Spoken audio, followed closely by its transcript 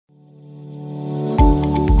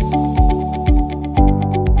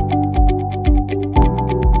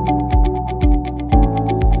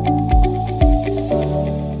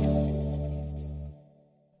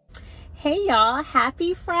y'all.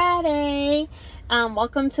 Happy Friday.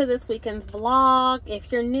 Welcome to this weekend's vlog.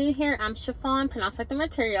 If you're new here, I'm Sha-Phawn, pronounced like the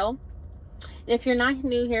material. If you're not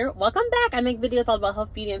new here, welcome back. I make videos all about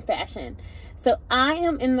health, beauty, and fashion. So I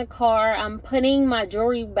am in the car. I'm putting my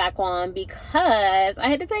jewelry back on because I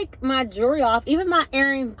had to take my jewelry off. Even my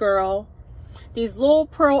earrings, girl. These little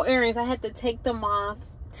pearl earrings, I had to take them off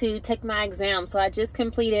to take my exam. So I just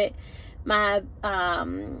completed my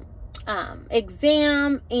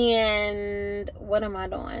exam, and what am I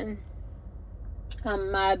doing?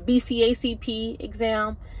 My BCACP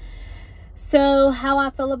exam. So how I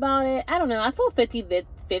feel about it, I don't know. I feel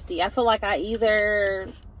 50-50. I feel like I either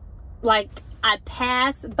I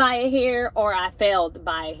passed by a hair or I failed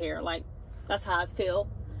by a hair. Like, that's how I feel.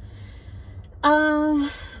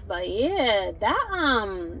 But yeah,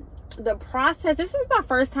 that the process, this is my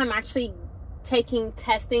first time actually taking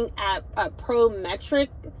testing at a Prometric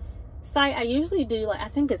site. I usually do, I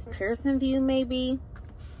think it's Pearson View maybe,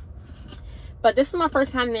 but this is my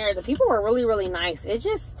first time there. The people were really, really nice. It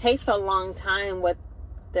just takes a long time with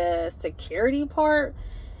the security part.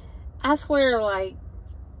 I swear,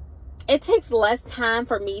 it takes less time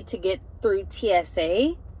for me to get through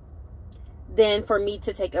TSA than for me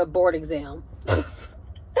to take a board exam.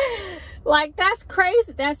 That's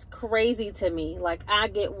crazy. That's crazy to me. I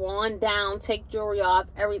get worn down, take jewelry off,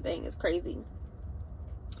 everything is crazy.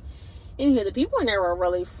 Anywho, the people in there were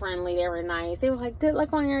really friendly. They were nice. They were like, good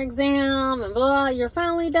luck on your exam and blah, you're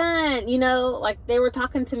finally done. You know, they were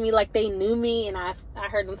talking to me like they knew me, and I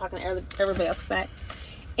heard them talking to everybody else back.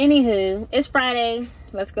 Anywho, it's Friday.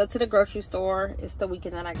 Let's go to the grocery store. It's the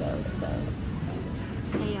weekend that I go, so.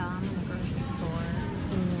 Hey y'all, I'm in the grocery store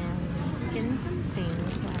and getting some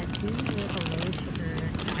things. So I do live a low sugar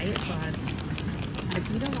diet, so I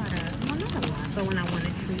eat a lot of, well, not a lot, but when I want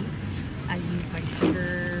a treat, I use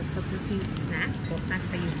sugar substitute snacks. Well, snacks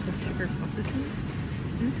I use sugar substitutes.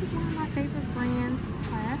 And this is one of my favorite brands,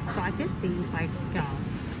 Class. So I get these, y'all,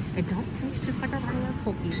 it don't taste just like a regular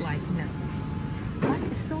cookie, no. But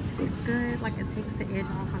it still tastes good. It takes the edge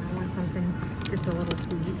off when I want something just a little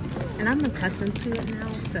sweet. And I'm accustomed to it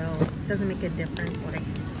now, so it doesn't make a difference.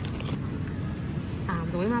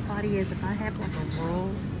 The way my body is, if I have a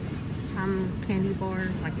roll candy bar,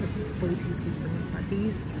 it's way too sweet for me. But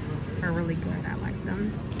these are really good. I like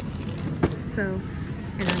them. So,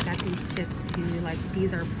 and I got these chips too.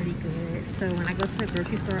 These are pretty good. So when I go to the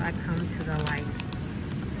grocery store, I come to the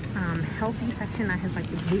healthy section that has the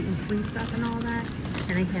gluten-free stuff and all that,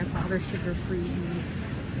 and they have all the sugar-free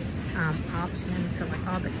options. So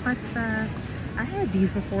all the crust stuff. I had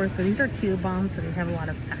these before. So these are keto bombs, so they have a lot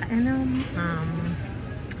of fat in them.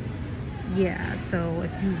 Yeah, so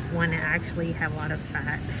if you want to actually have a lot of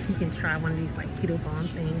fat, you can try one of these keto bomb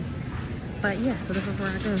things. But yeah, so this is where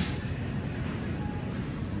I go.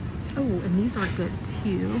 Oh, and these are good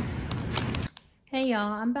too. Hey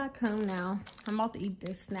y'all, I'm back home now. I'm about to eat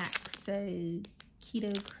this snack. So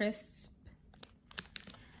keto crisp.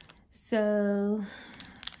 So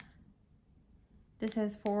this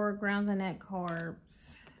has 4 grams of net carbs.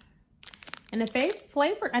 And the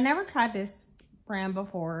flavor, I never tried this brand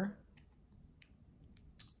before.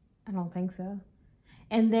 I don't think so.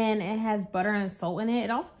 And then it has butter and salt in it.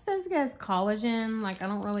 It also says it has collagen. I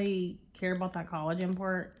don't really care about that collagen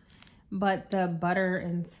part. But the butter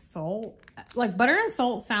and salt, butter and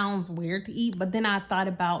salt sounds weird to eat. But then I thought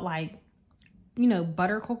about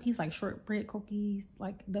butter cookies, shortbread cookies.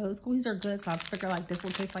 Those cookies are good. So I figure this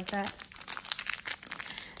will taste like that.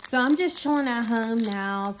 So I'm just chilling at home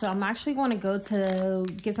now. So I'm actually going to go to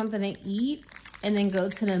get something to eat and then go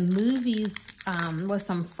to the movies with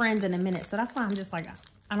some friends in a minute. So that's why I'm just I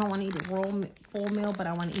don't want to eat a full meal, but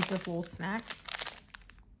I want to eat this little snack.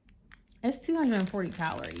 It's 240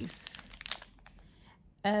 calories.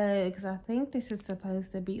 Because I think this is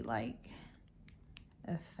supposed to be a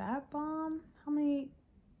fat bomb. How many?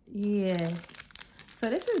 Yeah. So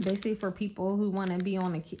this is basically for people who want to be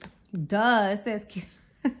on a keto. Duh, it says keto.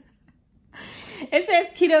 It says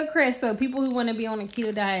keto crisp. So people who want to be on a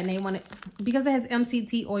keto diet and they want it because it has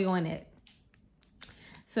MCT oil in it.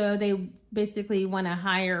 So they basically want a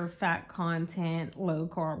higher fat content, low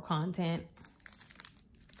carb content,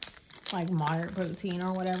 moderate protein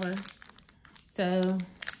or whatever. So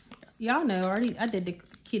y'all know already, I did the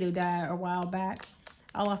keto diet a while back.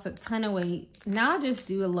 I lost a ton of weight. Now I just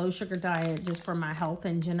do a low sugar diet just for my health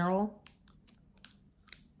in general.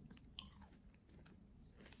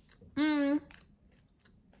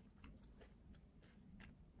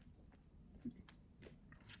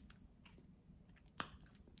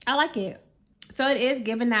 I like it. So it is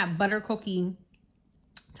giving that butter cookie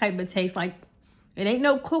type of taste. It ain't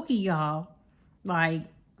no cookie, y'all.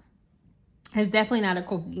 It's definitely not a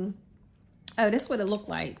cookie. Oh, this is what it looked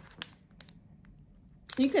like.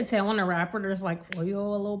 You can tell on the wrapper there's like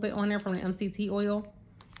oil a little bit on there from the MCT oil.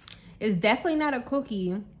 It's definitely not a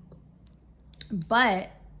cookie,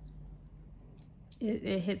 but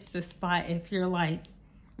it hits the spot if you're like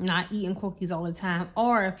not eating cookies all the time,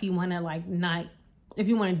 or if you want to like if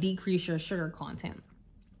you want to decrease your sugar content,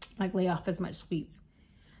 like lay off as much sweets.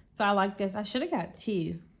 So I like this. I should have got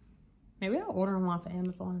 2. Maybe I'll order them off of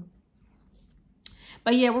Amazon.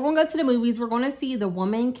 But yeah, we're gonna go to the movies. We're gonna see The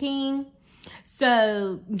Woman King.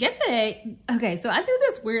 So yesterday, okay, so I do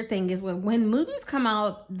this weird thing is when movies come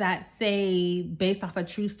out that say based off a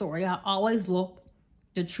true story, I always look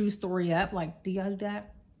the true story up. Like, do y'all do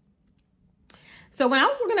that? So when I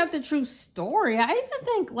was looking up the true story, I even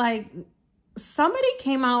think like somebody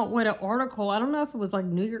came out with an article. I don't know if it was like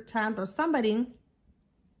New York Times or somebody,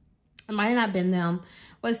 it might have not been them,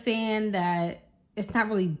 was saying that it's not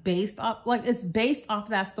really based off, like it's based off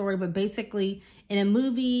that story, but basically in a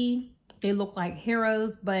movie, they look like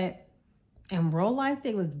heroes, but in real life,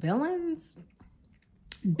 they was villains,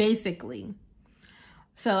 basically.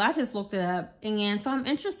 So I just looked it up, and so I'm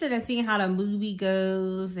interested in seeing how the movie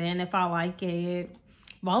goes and if I like it.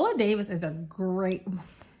 Viola Davis is a great,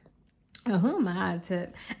 who am I to?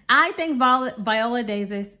 I think Viola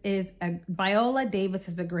Davis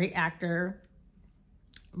is a great actor,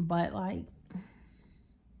 but like,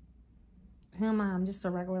 who am I? I'm just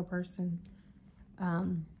a regular person.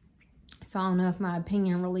 So I don't know if my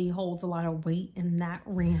opinion really holds a lot of weight in that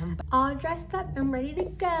realm. All dressed up and ready to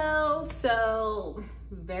go. So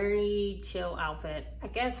very chill outfit, I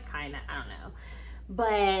guess, kind of, I don't know.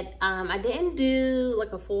 But I didn't do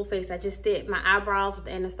like a full face. I just did my eyebrows with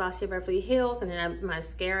the Anastasia Beverly Hills and then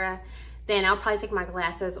mascara. Then I'll probably take my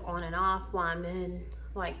glasses on and off while I'm in,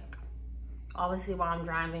 like, obviously while I'm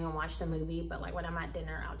driving and watch the movie. But like when I'm at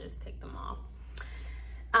dinner, I'll just take them off.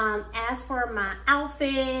 As for my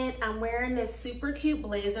outfit, I'm wearing this super cute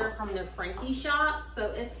blazer from the Frankie shop.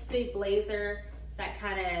 So it's the blazer that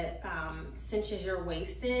kind of cinches your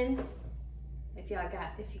waist in, if you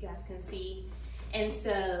guys can see. And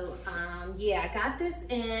so yeah, I got this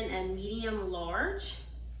in a medium large.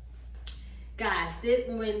 Guys,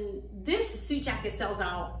 this suit jacket sells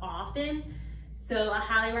out often, so I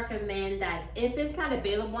highly recommend that if it's not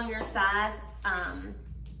available in your size,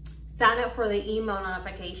 sign up for the email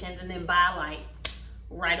notifications and then buy like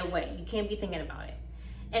right away. You can't be thinking about it.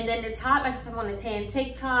 And then the top, I just have on a tan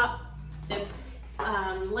tank top. The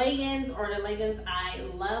leggings I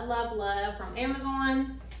love from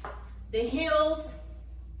Amazon. The heels,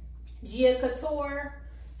 Gia Couture.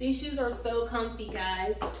 These shoes are so comfy,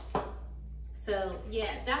 guys. So yeah,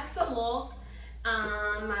 that's the look.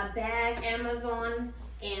 My bag, Amazon,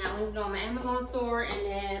 and I linked it on my Amazon store. And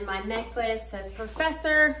then my necklace says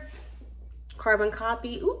Professor. Carbon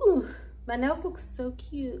copy. Ooh, my nails look so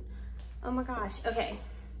cute. Oh my gosh. Okay.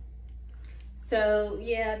 So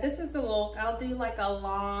yeah, this is the look. I'll do like a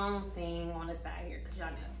long thing on the side here because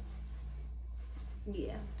y'all know.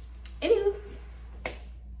 Yeah. Anywho,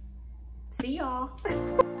 see y'all.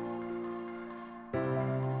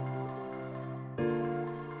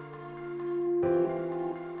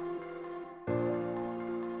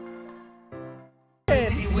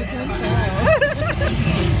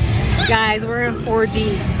 Guys, we're in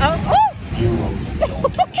 4D. Oh!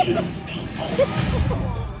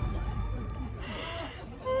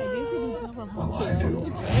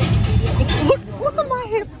 Look at my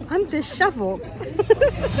hair. I'm disheveled. Oh.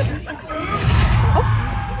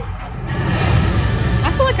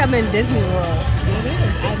 I feel like I'm in Disney World. It is.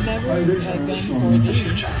 I've never done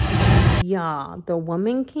 4D. Y'all, The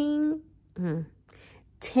Woman King.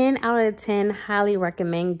 10 out of 10. Highly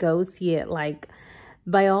recommend. Go see it. Like,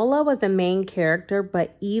 Viola was the main character,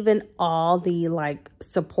 but even all the like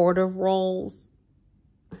supportive roles,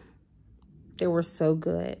 they were so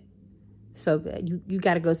good. So good. You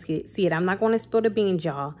got to go see it. I'm not going to spill the beans,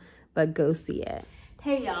 y'all, but go see it.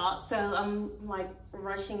 Hey, y'all. So I'm like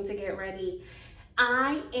rushing to get ready.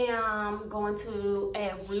 I am going to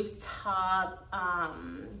a rooftop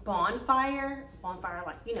bonfire. Bonfire,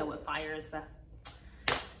 like, you know what fire is, stuff.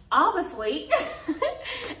 Obviously.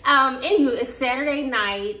 Anywho, it's Saturday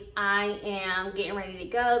night. I am getting ready to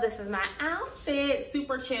go. This is my outfit.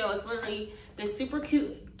 Super chill. It's literally this super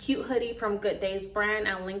cute hoodie from Good Days brand.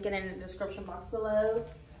 I'll link it in the description box below.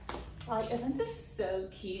 Like, isn't this so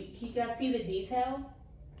cute? Can you guys see the detail?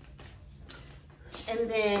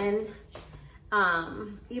 And then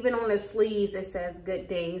even on the sleeves it says Good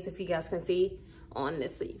Days, if you guys can see on the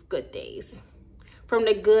sleeve, Good Days. From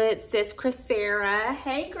the good sis Chris Sarah.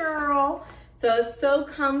 Hey girl. So it's so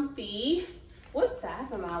comfy. What size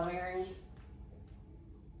am I wearing?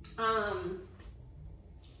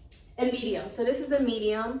 medium. So this is the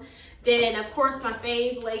medium. Then of course my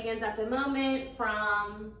fave leggings at the moment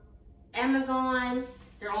from Amazon.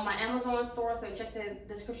 They're on my Amazon store, so check the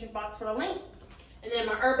description box for the link. And then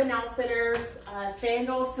my Urban Outfitters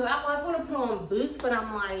sandals. So I was gonna put on boots, but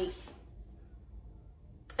I'm like,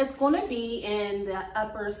 it's gonna be in the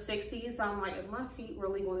upper 60s. So I'm like, is my feet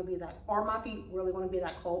really gonna be that, are my feet really gonna be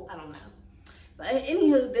that cold? I don't know. But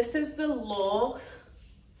anywho, this is the look.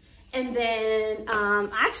 And then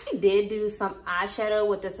I actually did do some eyeshadow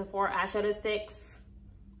with the Sephora eyeshadow sticks.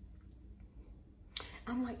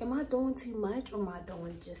 I'm like, am I doing too much or am I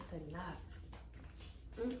doing just enough?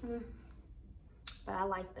 But I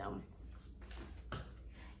like them.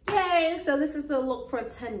 Yay, so this is the look for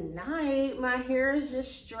tonight. My hair is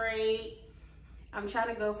just straight. I'm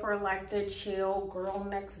trying to go for like the chill girl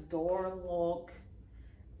next door look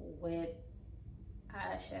with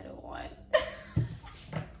eyeshadow on.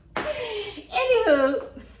 Anywho,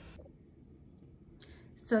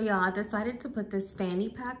 so y'all, I decided to put this fanny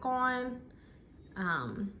pack on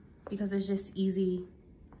because it's just easy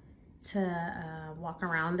to walk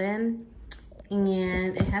around in,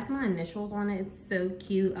 and it has my initials on it. It's so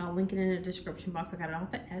cute. I'll link it in the description box. I got it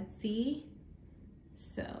off of Etsy.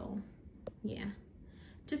 So yeah,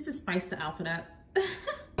 just to spice the outfit up.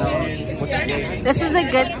 This is a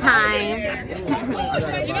good time.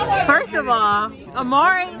 First of all,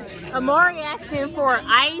 Amari asked him for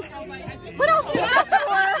ice. What else did he ask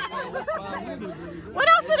for? What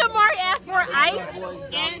else did Amari ask for? Ice?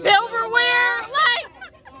 Silverware? Like,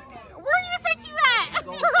 where do you think you at?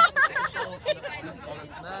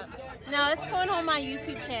 No, it's going on my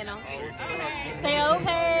YouTube channel. Say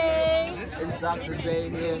okay. It's Dr. J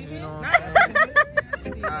here, you know what I'm saying?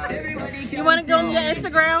 You want to go on your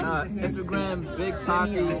Instagram? Instagram, Big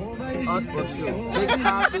Poppy, Big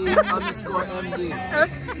Poppy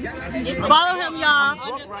 _MD. Follow him, y'all.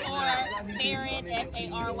 Faryn,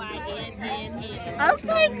 FARYNNN.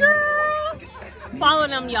 Okay, girl. Follow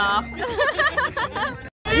them, y'all.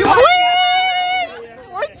 Twins!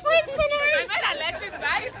 We're twins tonight. I might have let this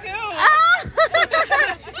body too.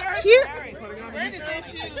 Cute. Where did this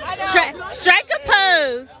shoe? Strike a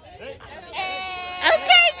pose.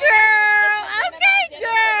 Okay, girl. Okay,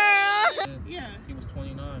 girl. Yeah. He was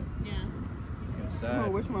 29. Yeah. He was sad.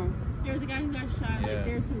 Oh, which one? There was a guy who got shot. Like,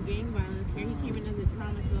 there was some gang violence here. He came in as a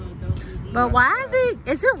trauma to adult. But why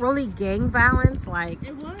is it really gang violence? Like,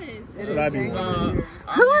 It was. It is gang violence here.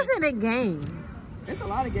 who is in a gang? There's a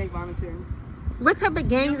lot of gang violence here. What type of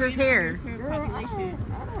gangs is here? Girl, I don't ask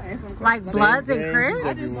them Like questions. Bloods and Gangs Crips?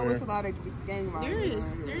 I just know it's a lot of gang violence. There is.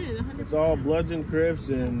 around There here. is. 100%. It's all Bloods and Crips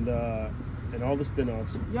and all the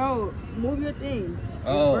spin-offs. Yo, move your thing.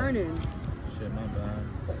 Oh. It's burning. Shit, my bad.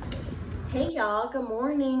 Hey y'all, good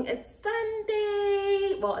morning. It's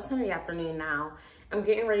Sunday. Well, it's Sunday afternoon now. I'm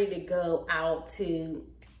getting ready to go out to,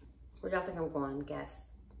 where y'all think I'm going? Guess.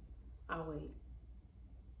 I'll wait.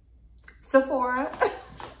 Sephora.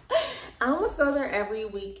 I almost go there every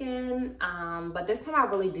weekend, but this time I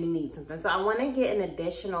really do need something. So I want to get an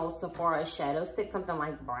additional Sephora shadow stick, something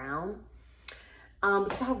like brown.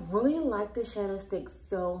 Because I really like the shadow stick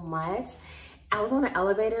so much. I was on an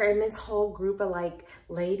elevator and this whole group of like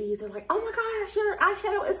ladies are like, oh my gosh, your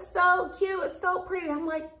eyeshadow is so cute. It's so pretty. I'm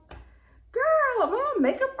like, girl, am I a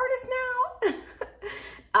makeup artist now?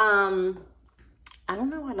 I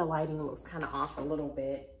don't know why the lighting looks kind of off a little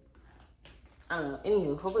bit. I don't know.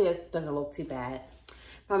 Anywho, hopefully it doesn't look too bad.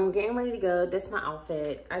 But I'm getting ready to go. This is my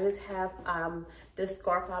outfit. I just have this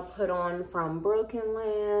scarf I put on from Broken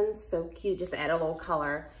Land. So cute, just to add a little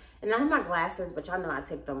color. And I have my glasses, but y'all know I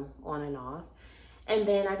take them on and off. And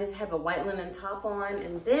then I just have a white linen top on.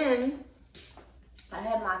 And then I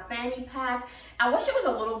have my fanny pack. I wish it was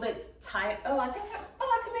a little bit tight. Oh, I guess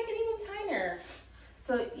I can make it even tighter.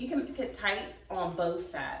 So you can make it tight on both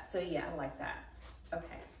sides. So yeah, I like that. Okay.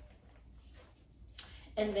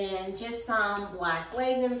 And then just some black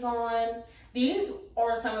leggings on. These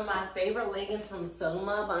are some of my favorite leggings from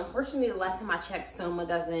Soma, but unfortunately the last time I checked, Soma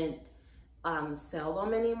doesn't sell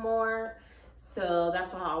them anymore. So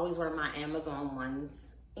that's why I always wear my Amazon ones.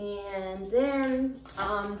 And then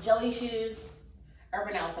jelly shoes,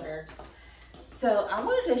 Urban Outfitters. So I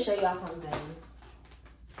wanted to show y'all something.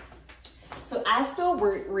 So I still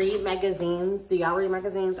read magazines. Do y'all read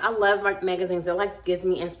magazines? I love magazines. It like gives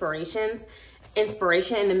me inspiration. And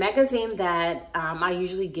the magazine that I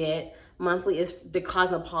usually get monthly is the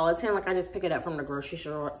Cosmopolitan. Like I just pick it up from the grocery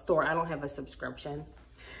store. I don't have a subscription.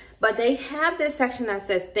 But they have this section that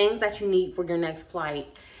says things that you need for your next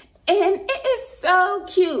flight. And it is so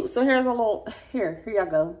cute. So here's a little, here y'all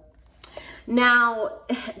go. Now,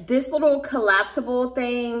 this little collapsible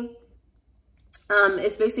thing,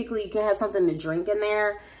 it's basically you can have something to drink in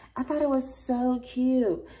there. I thought it was so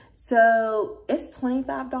cute. So it's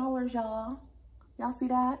 $25, y'all. Y'all see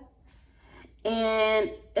that?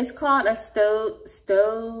 And it's called a Stojo.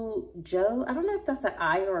 I don't know if that's an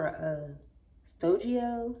I or a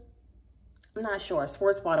Stogio. I'm not sure.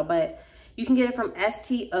 Sports bottle, but you can get it from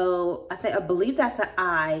STO. I believe that's an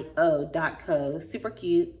IO.co. Super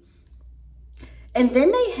cute. And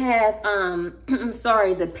then they have, I'm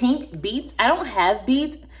sorry, the pink Beats. I don't have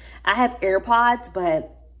Beats. I have AirPods,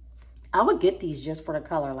 but I would get these just for the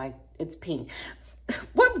color. Like, it's pink.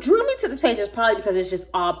 What drew me to this page is probably because it's just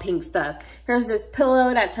all pink stuff. Here's this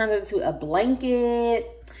pillow that turns into a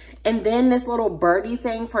blanket. And then this little birdie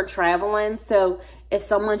thing for traveling. So if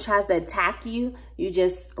someone tries to attack you, you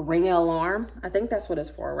just ring an alarm. I think that's what it's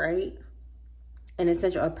for, right? An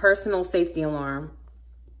essential, a personal safety alarm.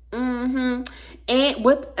 And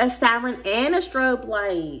with a siren and a strobe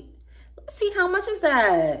light. Let's see, how much is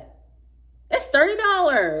that? It's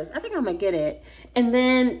 $30. I think I'm gonna get it. And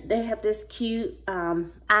then they have this cute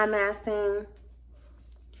eye mask thing.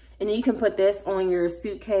 And then you can put this on your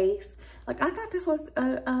suitcase. Like, I thought this was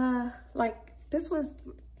a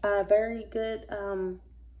very good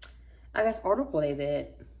I guess article they did.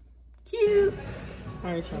 Cute.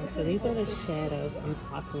 Alright, y'all, so these are the shadows I'm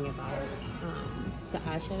talking about. The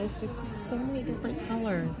eyeshadow sticks are so many different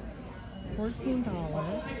colors. $14.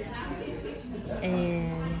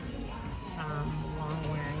 And long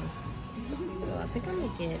wearing. So I think I'm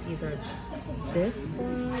gonna get either this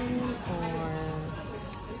one or,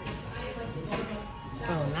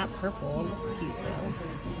 oh, not purple. It looks cute though.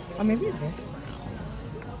 Or maybe this brown.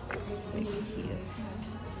 Maybe cute.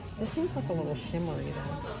 This seems like a little shimmery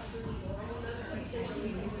though.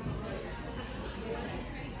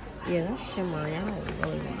 Yeah, that's shimmery. I don't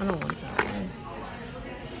want that one.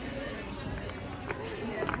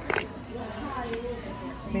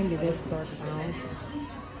 Maybe this dark brown.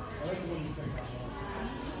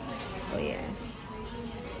 Oh yeah.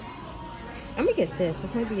 I'm gonna get this.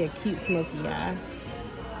 This might be a cute smoky eye.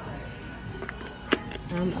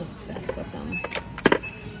 I'm obsessed with them.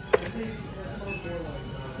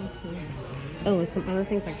 Oh, and some other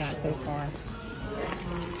things I got so far.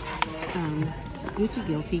 Gucci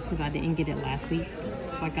Guilty, because I didn't get it last week.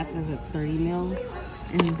 So I got this at 30 mil.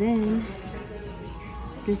 And then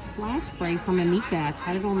this flash spray from Amika. I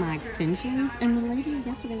tried it on my extensions, and the lady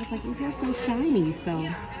yesterday was like, your hair's so shiny. So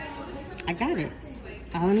I got it.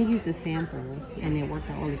 I only used a sample, and it worked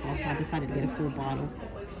out really well, so I decided to get a full bottle.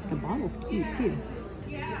 The bottle's cute too.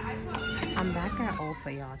 I'm back at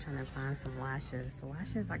Ulta, y'all, trying to find some lashes. The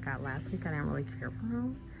lashes I got last week, I didn't really care for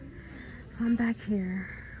them. So I'm back here.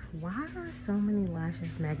 Why are so many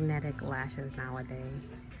lashes magnetic lashes nowadays?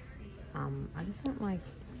 I just want, like,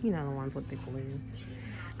 you know, the ones with the glue.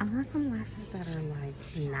 I want some lashes that are like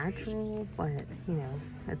natural, but you know,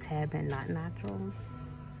 a tad bit not natural.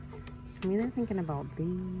 I'm either thinking about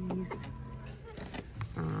these.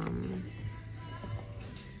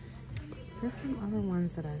 There's some other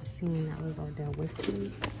ones that I've seen that was Ardell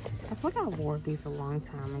Whiskey. I thought I wore these a long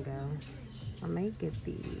time ago. I may get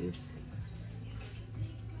these.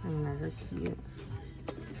 I don't know, they're cute.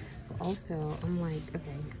 But also, I'm like,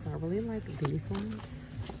 okay, so I really like these ones.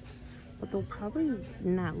 But they'll probably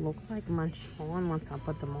not look like much on once I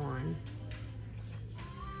put them on.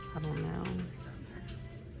 I don't know.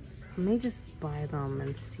 I may just buy them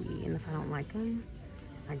and see. And if I don't like them,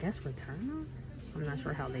 I guess return them? I'm not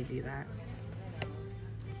sure how they do that.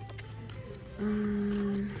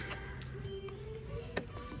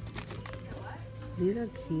 These are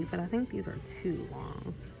cute, but I think these are too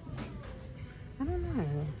long. I don't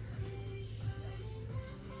know.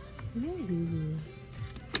 Maybe.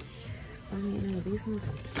 I mean, no, these ones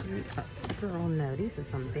are cute. Oh, girl, no, these are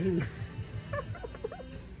some baby. I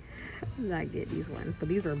did not get these ones, but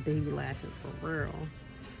these are baby lashes for real.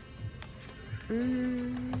 I don't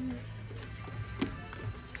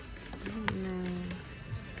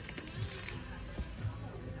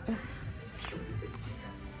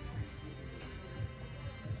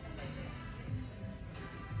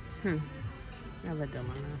know. I let them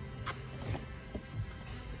know.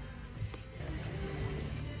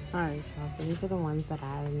 Alright, y'all, so these are the ones that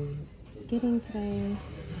I'm getting today.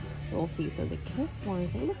 We'll see. So the Kiss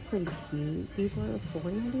ones, they look pretty cute. These were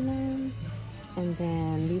 $4.99. And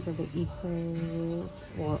then these are the Eco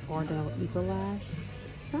or Ardell Eco Lash.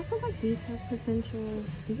 So I feel like these have potential.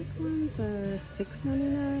 These ones are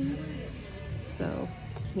 $6.99. So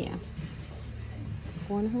yeah,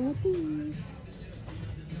 going home with these.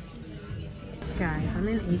 Guys, I'm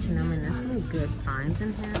in H&M and there's some good finds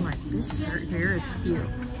in here. Like this shirt here is cute.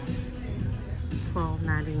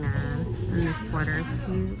 $12.99. And this sweater is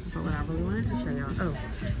cute. But what I really wanted to show y'all. Oh,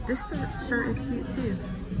 this shirt is cute too.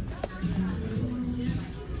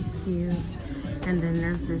 Cute. And then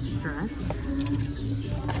there's this dress.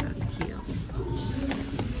 That's cute.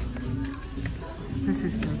 This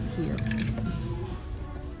is so cute.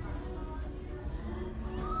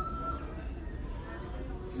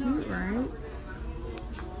 Cute, right?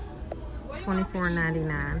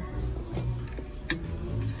 $24.99.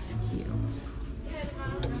 It's cute.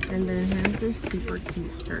 And then here's this super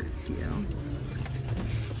cute skirt too.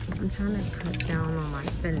 I'm trying to cut down on my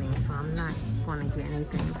spending, so I'm not going to get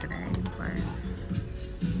anything today, but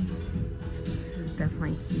this is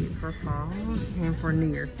definitely cute for fall and for New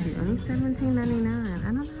Year's too. Only $17.99. I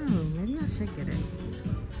don't know, maybe I should get it.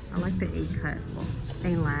 I like the A-cut, well,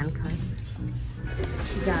 A-line cut.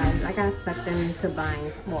 You guys, I got sucked into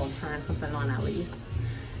buying, well, trying something on at least.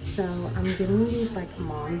 So I'm getting these like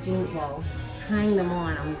mom jeans, well, trying them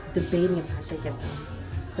on. I'm debating if I should get them.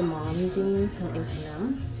 The mom jeans from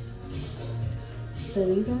H&M. So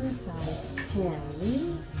these are a size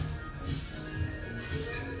 10.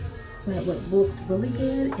 But what looks really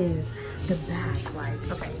good is the back,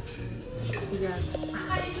 like, okay. You guys, let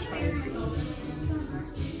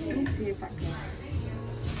me see if I can.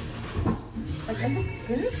 Like, it looks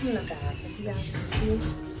good from the back, if you guys can see.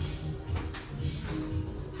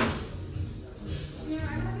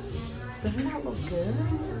 Doesn't that look good?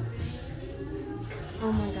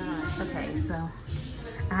 Oh my gosh. Okay, so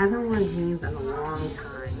I haven't worn jeans in a long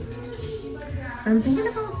time. I'm thinking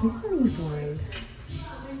about getting these ones.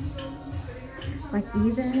 Like,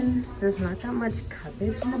 even there's not that much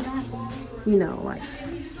coverage in the back. You know, like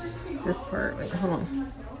this part. Wait, hold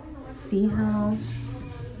on. See how?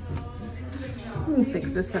 Let me fix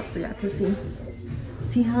this up so y'all can see.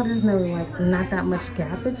 See how there's no, like, not that much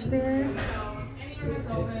gappage there?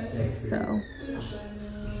 So,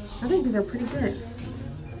 I think these are pretty good.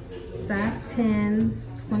 Size 10,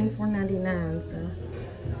 $24.99. So,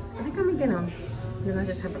 I think I'm gonna get them. Then I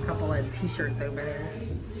just have a couple of t-shirts over there.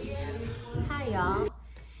 Hi, y'all.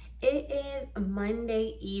 It is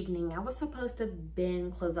Monday evening. I was supposed to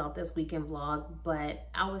close out this weekend vlog, but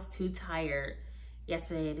I was too tired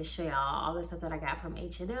yesterday to show y'all all the stuff that I got from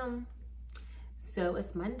H&M. So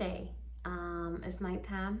it's Monday. It's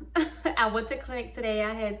nighttime. I went to clinic today.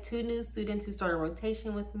 I had 2 new students who started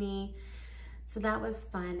rotation with me. So that was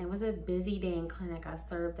fun. It was a busy day in clinic. I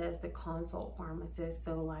served as the consult pharmacist.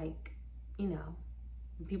 So, like, you know,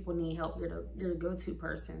 when people need help, you're the go-to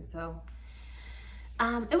person. So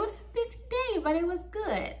it was a busy day, but it was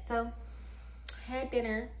good. So had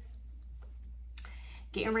dinner.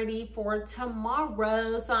 Getting ready for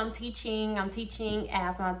tomorrow. So I'm teaching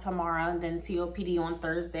asthma tomorrow and then COPD on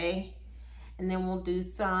Thursday. And then we'll do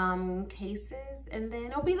some cases and then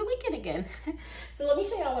it'll be the weekend again. So let me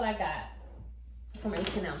show y'all what I got from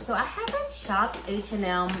H&M. So I haven't shopped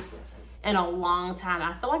H&M in a long time.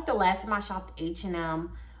 I feel like the last time I shopped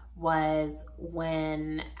H&M was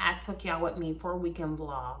when I took y'all with me for a weekend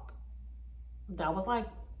vlog. That was like,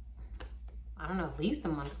 I don't know, at least a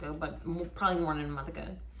month ago, but probably more than a month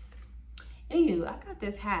ago. Anywho, I got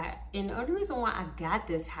this hat. And the only reason why I got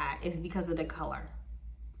this hat is because of the color.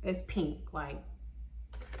 It's pink, like.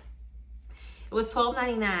 It was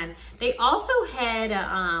 $12.99. They also had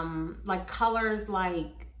like colors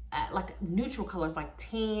like neutral colors like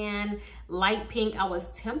tan, light pink. I was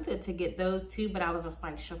tempted to get those too, but I was just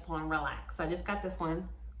like, Sha-Phawn, relax. So I just got this one.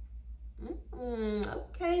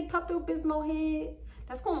 Okay, Pepto-Bismol head.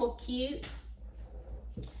 That's gonna look cute.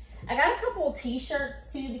 I got a couple of t-shirts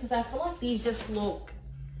too because I feel like these look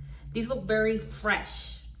very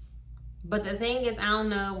fresh. But the thing is, I don't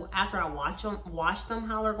know after I wash them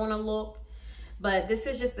how they're gonna look. But this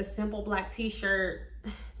is just a simple black t-shirt.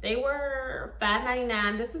 They were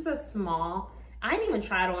 $5.99. This is a small. I didn't even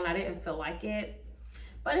try it on. I didn't feel like it.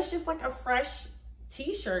 But it's just like a fresh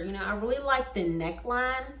t-shirt. You know, I really like the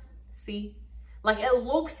neckline. See? Like, it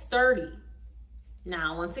looks sturdy.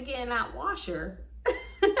 Now, once again, not washer.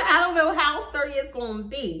 I don't know how sturdy it's going to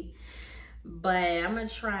be. But I'm going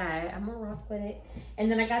to try. I'm going to rock with it.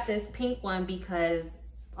 And then I got this pink one because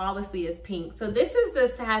obviously it's pink. So this is the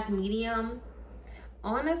size medium.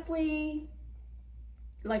 Honestly,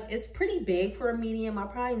 like, it's pretty big for a medium. I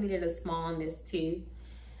probably needed a small in this too.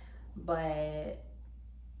 But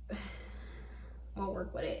we'll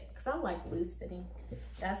work with it because I like loose fitting.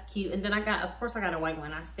 That's cute. And then of course I got a white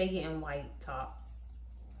one. I stay getting white tops.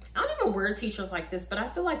 I don't even wear t-shirts like this, but I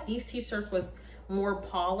feel like these t-shirts was more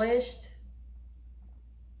polished.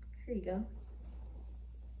 Here you go.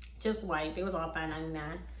 Just white. They was all $5.99.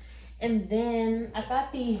 And then I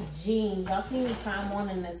got these jeans. Y'all see me try them on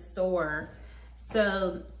in the store.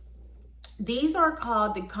 So these are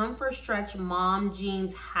called the Comfort Stretch Mom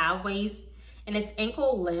Jeans High Waist, and it's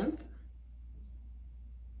ankle length.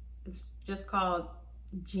 It's just called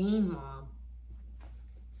Jean Mom.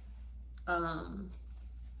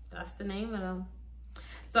 That's the name of them.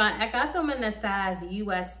 So I got them in the size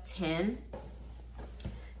US 10.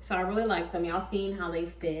 So I really like them. Y'all seen how they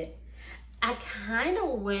fit. I kind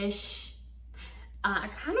of wish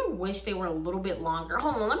they were a little bit longer.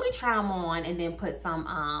 Hold on, let me try them on and then put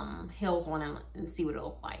some heels on them and see what it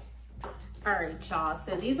looks like. All right, y'all.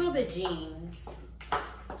 So these are the jeans.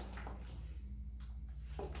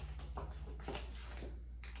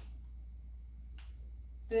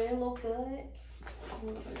 Do they look good?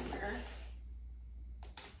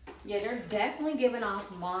 Yeah, they're definitely giving off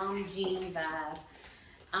mom jean vibe.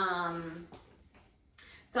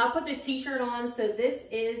 So I put the t-shirt on. So this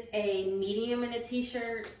is a medium in a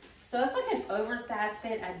t-shirt. So it's like an oversized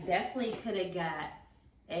fit. I definitely could have got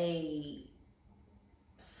a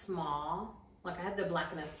small. Like I have the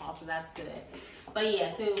black and the small, so that's good. But yeah,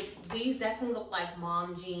 so these definitely look like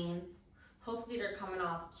mom jean. Hopefully they're coming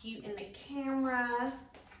off cute in the camera.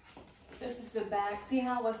 This is the back. See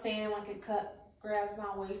how I was saying like it grabs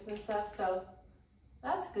my waist and stuff. So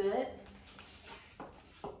that's good.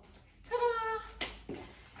 Ta-da!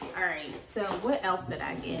 All right, so what else did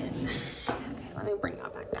I get? Okay, let me bring y'all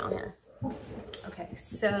back down here. Okay,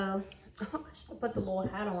 so I should put the little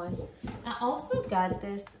hat on. I also got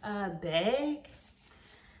this bag.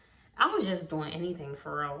 I was just doing anything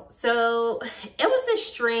for real. So it was a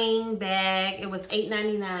string bag. It was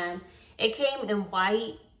 $8.99. It came in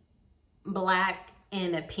white, black,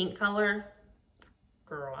 and a pink color.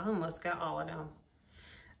 Girl, I almost got all of them.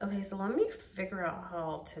 Okay, so let me figure out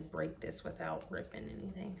how to break this without ripping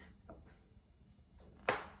anything.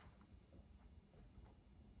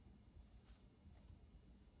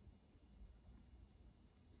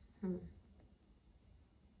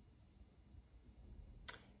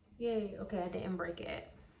 Yay, okay, I didn't break it.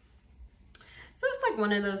 So it's like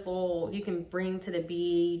one of those little, you can bring to the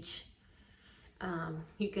beach.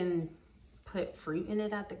 You can put fruit in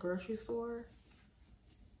it at the grocery store.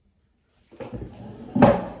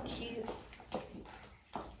 It's cute.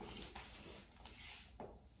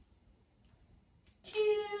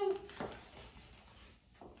 Cute.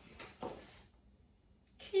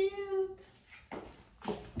 Cute.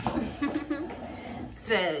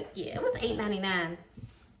 So yeah, it was $8.99.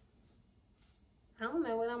 I don't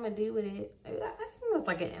know what I'm gonna do with it. I think it was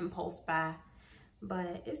like an impulse buy,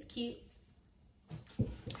 but it's cute.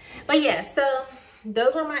 But yeah, so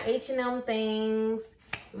those were my H&M things.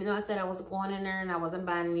 Even though I said I was going in there and I wasn't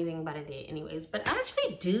buying anything, but I did anyways. But I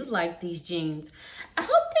actually do like these jeans. I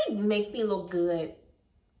hope they make me look good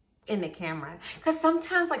in the camera. Because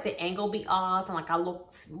sometimes like the angle be off and like I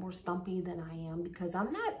look more stumpy than I am because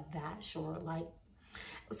I'm not that short. Like,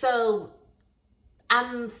 so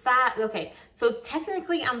I'm 5, okay. So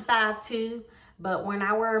technically I'm 5'2", but when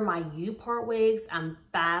I wear my U-part wigs, I'm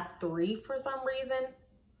 5'3" for some reason.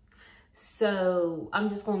 So I'm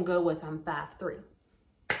just gonna go with I'm 5'3".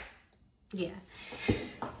 Yeah.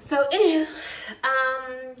 So anywho,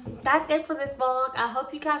 that's it for this vlog. I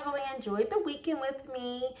hope you guys really enjoyed the weekend with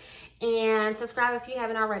me, and subscribe if you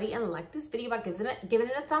haven't already, and like this video by giving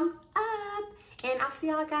it a thumbs up. And I'll see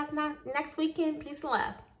y'all guys next weekend. Peace and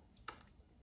love.